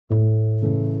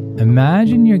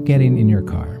Imagine you're getting in your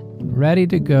car, ready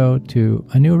to go to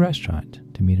a new restaurant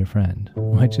to meet a friend,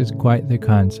 which is quite the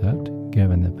concept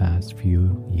given the past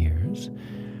few years.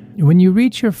 When you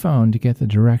reach your phone to get the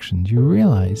directions, you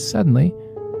realize suddenly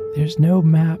there's no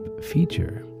map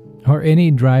feature or any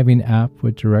driving app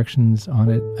with directions on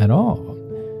it at all.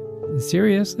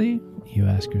 Seriously, you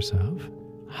ask yourself,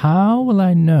 how will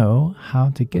I know how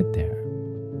to get there?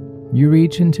 You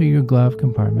reach into your glove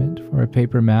compartment for a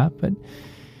paper map, but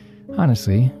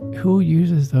honestly, who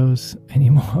uses those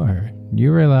anymore?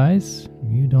 You realize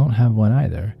you don't have one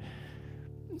either.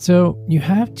 So you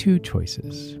have two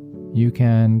choices. You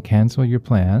can cancel your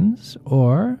plans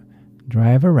or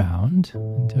drive around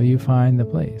until you find the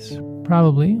place,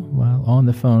 probably while on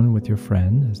the phone with your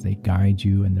friend as they guide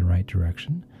you in the right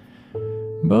direction.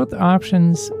 Both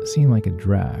options seem like a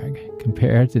drag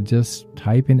compared to just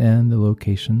typing in the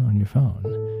location on your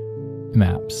phone.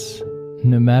 Maps,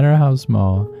 no matter how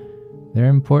small, they're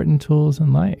important tools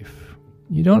in life.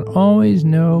 You don't always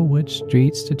know which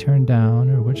streets to turn down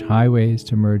or which highways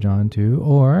to merge onto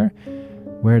or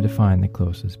where to find the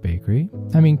closest bakery.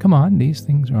 I mean, come on, these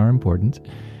things are important.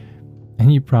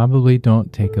 And you probably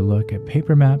don't take a look at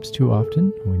paper maps too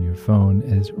often when your phone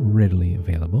is readily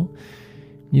available.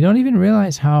 You don't even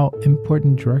realize how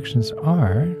important directions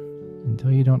are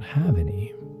until you don't have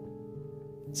any.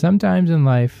 Sometimes in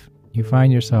life, you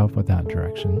find yourself without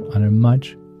direction on a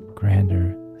much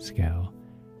grander scale.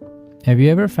 Have you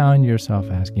ever found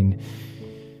yourself asking,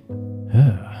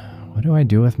 what do I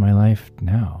do with my life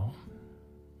now?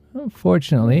 Well,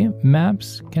 fortunately,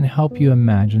 maps can help you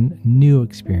imagine new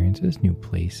experiences, new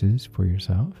places for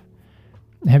yourself.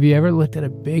 Have you ever looked at a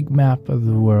big map of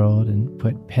the world and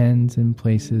put pins in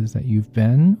places that you've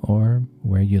been or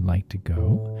where you'd like to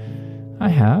go? I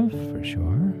have, for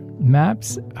sure.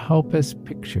 Maps help us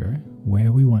picture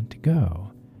where we want to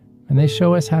go, and they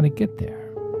show us how to get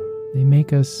there. They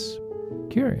make us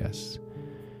curious.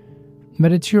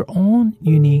 But it's your own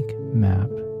unique map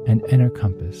and inner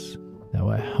compass that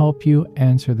will help you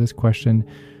answer this question,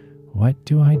 what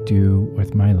do I do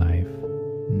with my life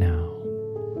now?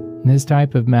 This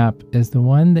type of map is the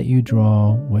one that you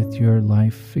draw with your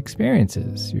life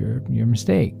experiences, your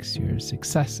mistakes, your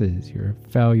successes, your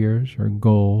failures, your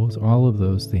goals, all of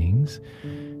those things.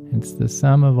 It's the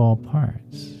sum of all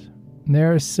parts.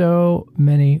 There are so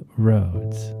many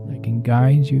roads that can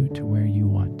guide you to where you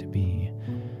want to be.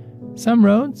 Some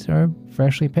roads are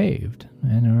freshly paved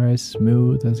and are as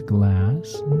smooth as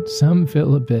glass, and some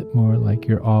feel a bit more like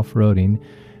you're off-roading.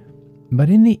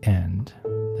 But in the end,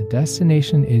 the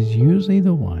destination is usually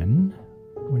the one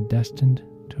we're destined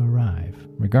to arrive,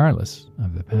 regardless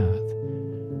of the path.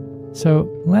 So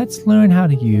let's learn how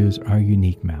to use our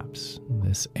unique maps,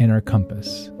 this inner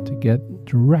compass, to get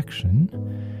direction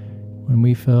when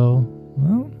we feel,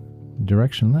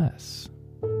 directionless.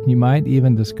 You might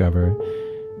even discover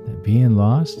that being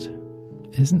lost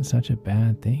isn't such a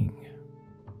bad thing.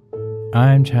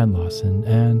 I'm Chad Lawson,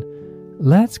 and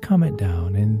let's calm it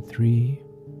down in 3,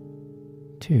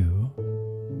 2,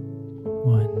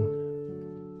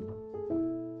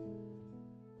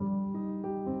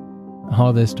 1.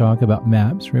 All this talk about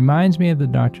maps reminds me of the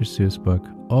Dr. Seuss book,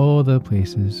 All the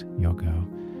Places You'll Go.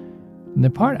 And the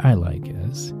part I like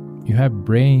is, you have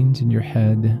brains in your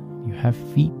head, you have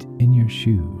feet in your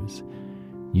shoes.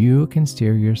 You can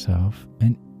steer yourself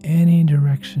in any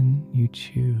direction you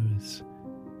choose.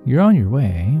 You're on your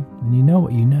way, and you know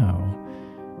what you know,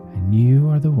 and you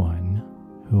are the one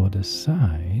who will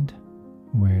decide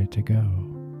where to go.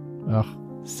 Oh,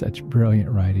 such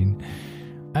brilliant writing.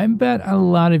 I bet a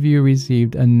lot of you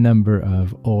received a number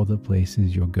of All the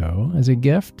Places You'll Go as a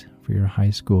gift for your high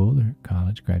school or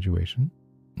college graduation.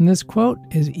 And this quote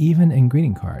is even in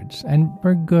greeting cards, and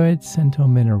for good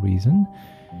sentimental reason.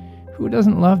 Who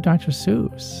doesn't love Dr.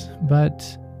 Seuss?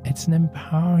 But it's an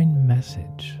empowering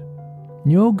message.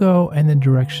 You'll go in the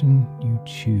direction you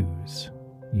choose,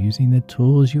 using the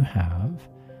tools you have,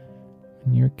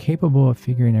 and you're capable of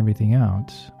figuring everything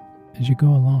out as you go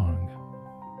along.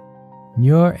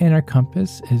 Your inner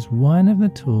compass is one of the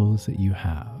tools that you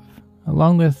have,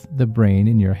 along with the brain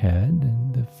in your head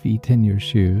and the feet in your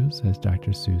shoes, as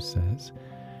Dr. Seuss says.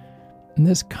 And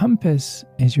this compass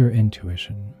is your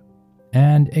intuition,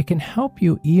 and it can help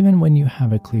you even when you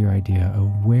have a clear idea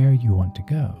of where you want to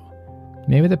go.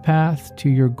 Maybe the path to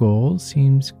your goal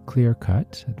seems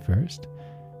clear-cut at first.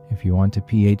 If you want a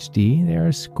PhD, there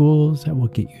are schools that will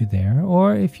get you there,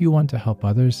 or if you want to help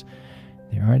others,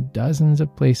 there are dozens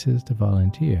of places to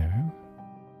volunteer.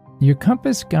 Your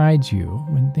compass guides you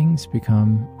when things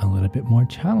become a little bit more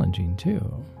challenging too.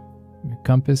 Your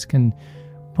compass can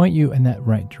point you in that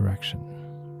right direction.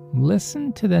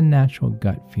 listen to the natural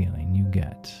gut feeling you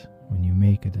get when you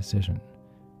make a decision.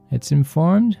 It's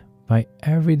informed by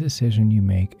every decision you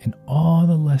make and all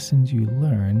the lessons you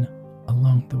learn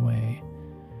along the way.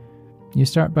 You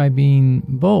start by being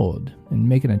bold and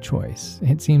making a choice.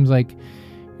 It seems like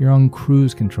you're on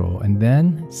cruise control, and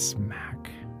then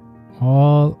smack.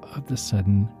 All of a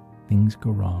sudden, things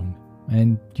go wrong,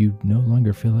 and you no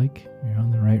longer feel like you're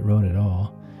on the right road at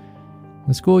all.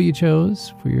 The school you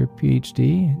chose for your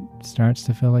PhD starts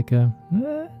to feel like a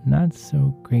not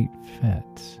so great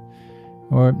fit.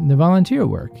 Or the volunteer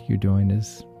work you're doing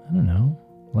is,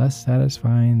 less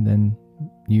satisfying than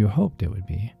you hoped it would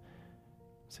be.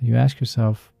 So you ask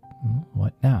yourself,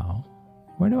 what now?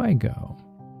 Where do I go?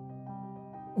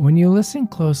 When you listen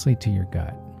closely to your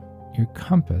gut, your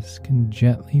compass can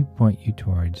gently point you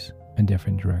towards a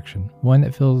different direction, one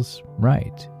that feels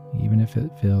right, even if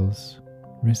it feels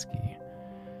risky.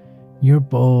 You're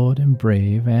bold and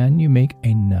brave, and you make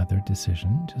another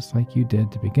decision, just like you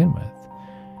did to begin with.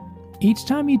 Each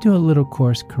time you do a little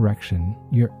course correction,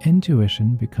 your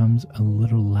intuition becomes a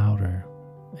little louder,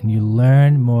 and you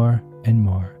learn more and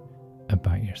more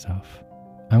about yourself.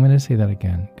 I'm going to say that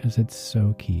again because it's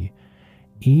so key.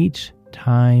 Each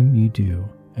time you do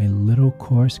a little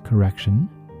course correction,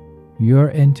 your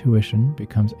intuition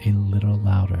becomes a little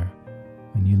louder,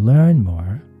 and you learn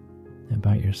more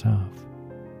about yourself.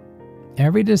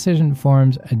 Every decision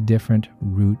forms a different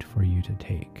route for you to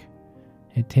take.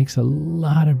 It takes a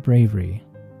lot of bravery.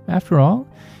 After all,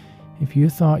 if you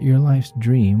thought your life's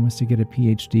dream was to get a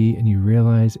PhD and you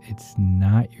realize it's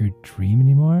not your dream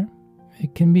anymore,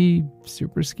 it can be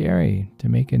super scary to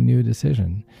make a new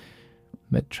decision.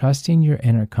 But trusting your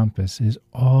inner compass is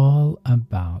all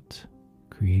about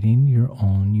creating your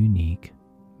own unique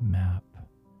map.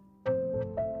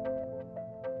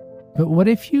 But what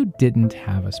if you didn't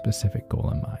have a specific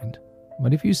goal in mind?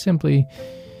 What if you simply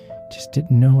just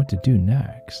didn't know what to do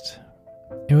next?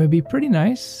 It would be pretty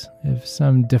nice if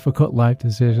some difficult life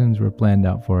decisions were planned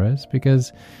out for us,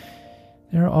 because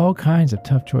there are all kinds of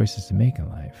tough choices to make in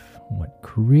life. What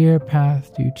career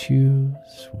path do you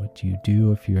choose? What do you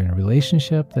do if you're in a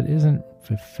relationship that isn't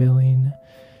fulfilling?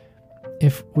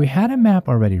 If we had a map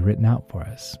already written out for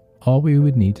us, all we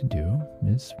would need to do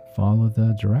is follow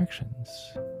the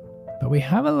directions. But we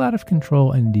have a lot of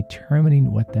control in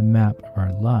determining what the map of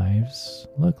our lives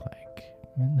look like.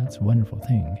 And that's a wonderful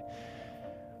thing.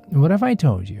 What if I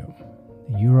told you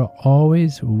you are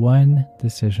always one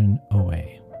decision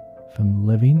away from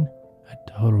living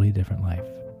a totally different life?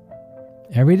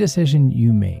 Every decision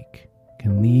you make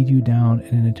can lead you down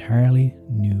an entirely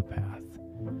new path.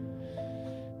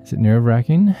 Is it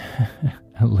nerve-wracking?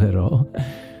 A little.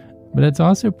 But it's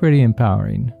also pretty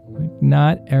empowering.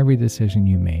 Not every decision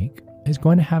you make is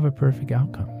going to have a perfect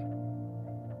outcome.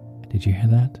 Did you hear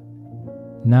that?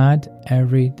 Not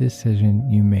every decision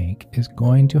you make is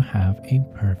going to have a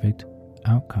perfect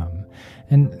outcome.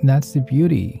 And that's the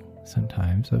beauty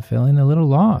sometimes of feeling a little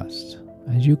lost.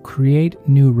 As you create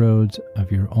new roads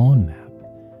of your own map,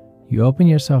 you open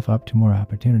yourself up to more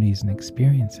opportunities and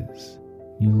experiences.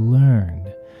 You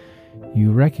learn.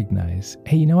 You recognize,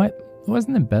 hey, you know what? It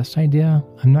wasn't the best idea.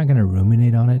 I'm not going to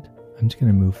ruminate on it. I'm just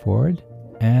going to move forward,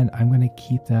 and I'm going to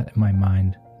keep that in my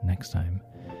mind next time.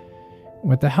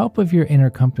 With the help of your inner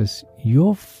compass,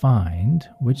 you'll find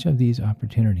which of these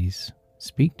opportunities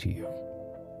speak to you.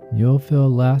 You'll feel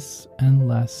less and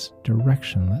less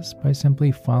directionless by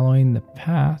simply following the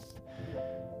path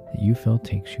that you feel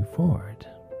takes you forward.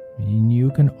 And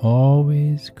you can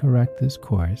always correct this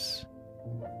course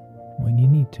when you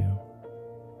need to.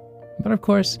 But of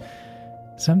course,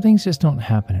 some things just don't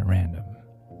happen at random.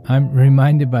 I'm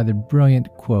reminded by the brilliant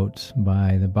quote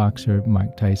by the boxer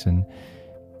Mike Tyson,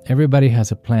 "Everybody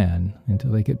has a plan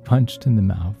until they get punched in the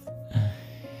mouth."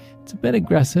 It's a bit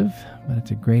aggressive, but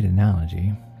it's a great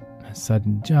analogy. A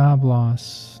sudden job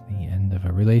loss, the end of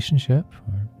a relationship,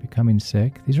 or becoming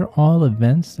sick, these are all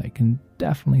events that can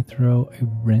definitely throw a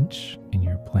wrench in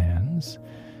your plans.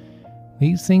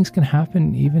 These things can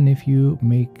happen even if you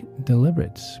make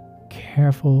deliberate,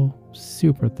 careful,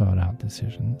 super thought out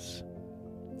decisions.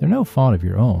 They're no fault of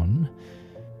your own.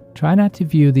 Try not to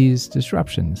view these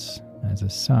disruptions as a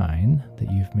sign that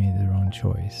you've made the wrong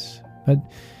choice, but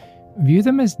view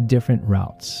them as different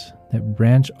routes that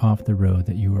branch off the road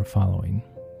that you were following,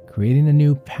 creating a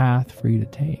new path for you to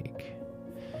take.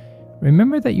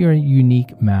 Remember that your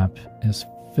unique map is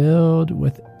filled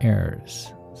with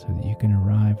errors so that you can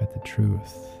arrive at the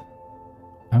truth.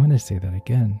 I'm going to say that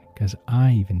again because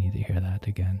I even need to hear that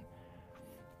again.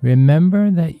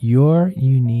 Remember that your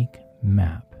unique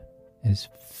map is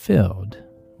filled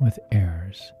with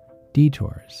errors,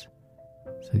 detours,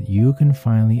 so that you can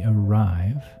finally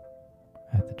arrive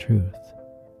at the truth.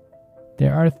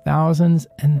 There are thousands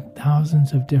and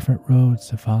thousands of different roads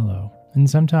to follow, and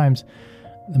sometimes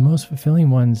the most fulfilling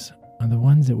ones are the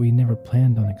ones that we never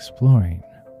planned on exploring.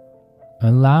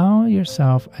 Allow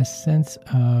yourself a sense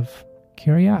of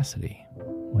curiosity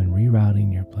when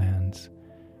rerouting your plans.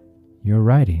 You're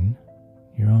writing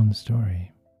your own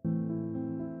story.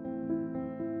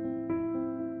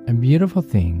 A beautiful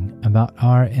thing about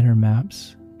our inner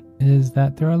maps is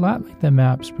that they're a lot like the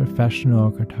maps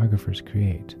professional cartographers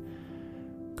create.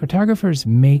 Cartographers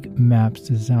make maps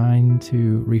designed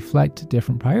to reflect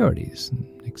different priorities,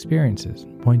 experiences,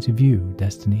 points of view,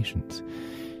 destinations.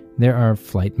 There are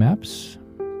flight maps,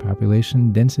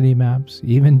 population density maps,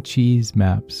 even cheese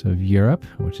maps of Europe,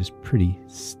 which is pretty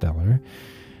stellar.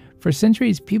 For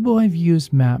centuries, people have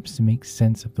used maps to make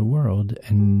sense of the world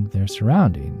and their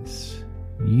surroundings.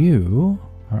 You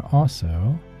are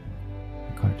also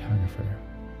a cartographer,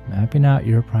 mapping out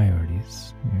your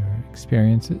priorities, your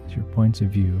experiences, your points of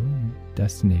view, your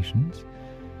destinations.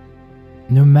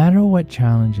 No matter what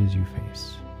challenges you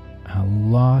face, how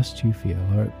lost you feel,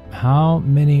 or how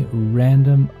many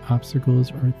random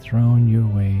obstacles are thrown your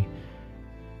way,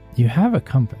 you have a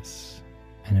compass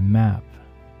and a map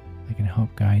that can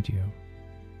help guide you.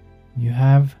 You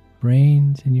have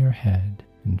brains in your head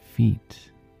and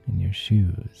feet in your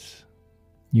shoes.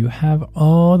 You have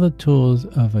all the tools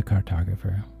of a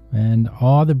cartographer and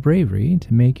all the bravery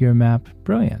to make your map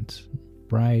brilliant,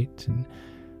 bright, and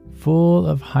full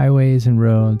of highways and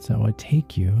roads that will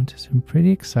take you to some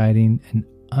pretty exciting and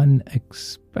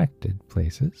unexpected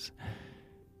places.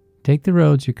 Take the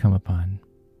roads you come upon.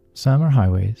 Some are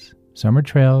highways, some are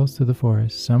trails through the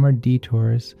forest, some are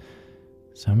detours,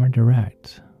 some are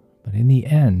direct. But in the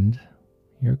end,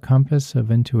 your compass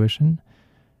of intuition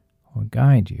will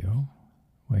guide you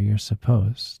where you're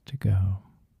supposed to go.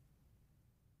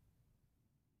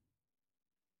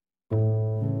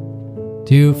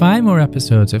 To find more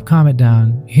episodes of Calm It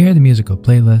Down, hear the musical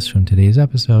playlist from today's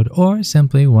episode, or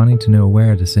simply wanting to know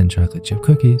where to send chocolate chip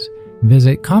cookies,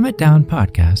 visit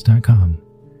calmitdownpodcast.com.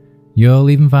 You'll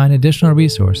even find additional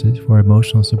resources for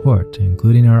emotional support,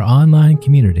 including our online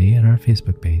community and our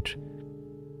Facebook page.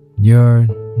 You're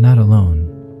not alone.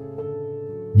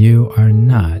 You are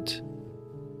not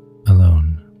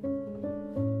alone.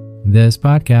 This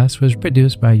podcast was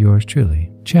produced by yours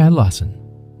truly, Chad Lawson,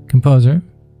 composer,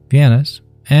 pianist,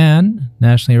 and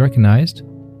nationally recognized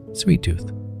Sweet Tooth.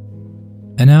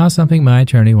 And now something my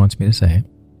attorney wants me to say.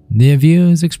 The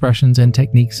views, expressions, and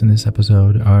techniques in this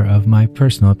episode are of my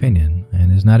personal opinion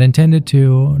and is not intended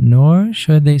to, nor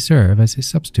should they serve as a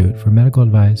substitute for medical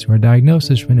advice or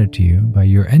diagnosis rendered to you by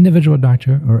your individual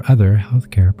doctor or other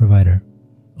healthcare provider.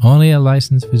 Only a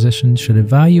licensed physician should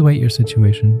evaluate your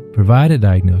situation, provide a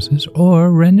diagnosis,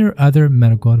 or render other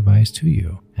medical advice to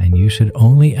you, and you should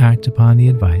only act upon the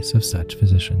advice of such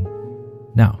physician.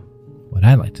 Now, what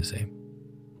I like to say.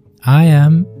 I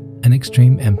am an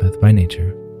extreme empath by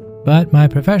nature, but my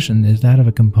profession is that of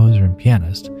a composer and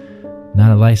pianist,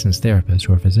 not a licensed therapist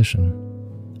or physician.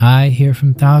 I hear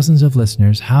from thousands of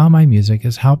listeners how my music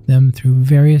has helped them through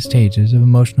various stages of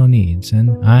emotional needs,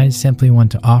 and I simply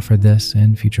want to offer this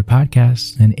and future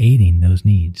podcasts in aiding those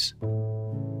needs.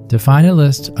 To find a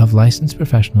list of licensed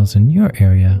professionals in your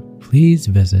area, please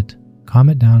visit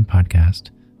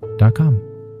calmitdownpodcast.com.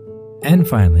 And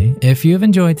finally, if you've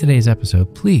enjoyed today's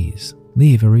episode, please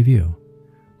leave a review.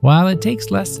 While it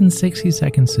takes less than 60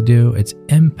 seconds to do, its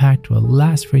impact will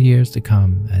last for years to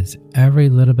come, as every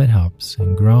little bit helps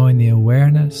in growing the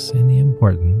awareness and the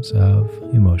importance of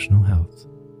emotional health.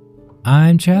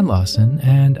 I'm Chad Lawson,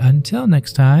 and until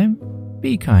next time,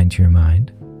 be kind to your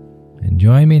mind, and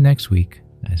join me next week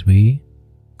as we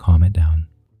calm it down.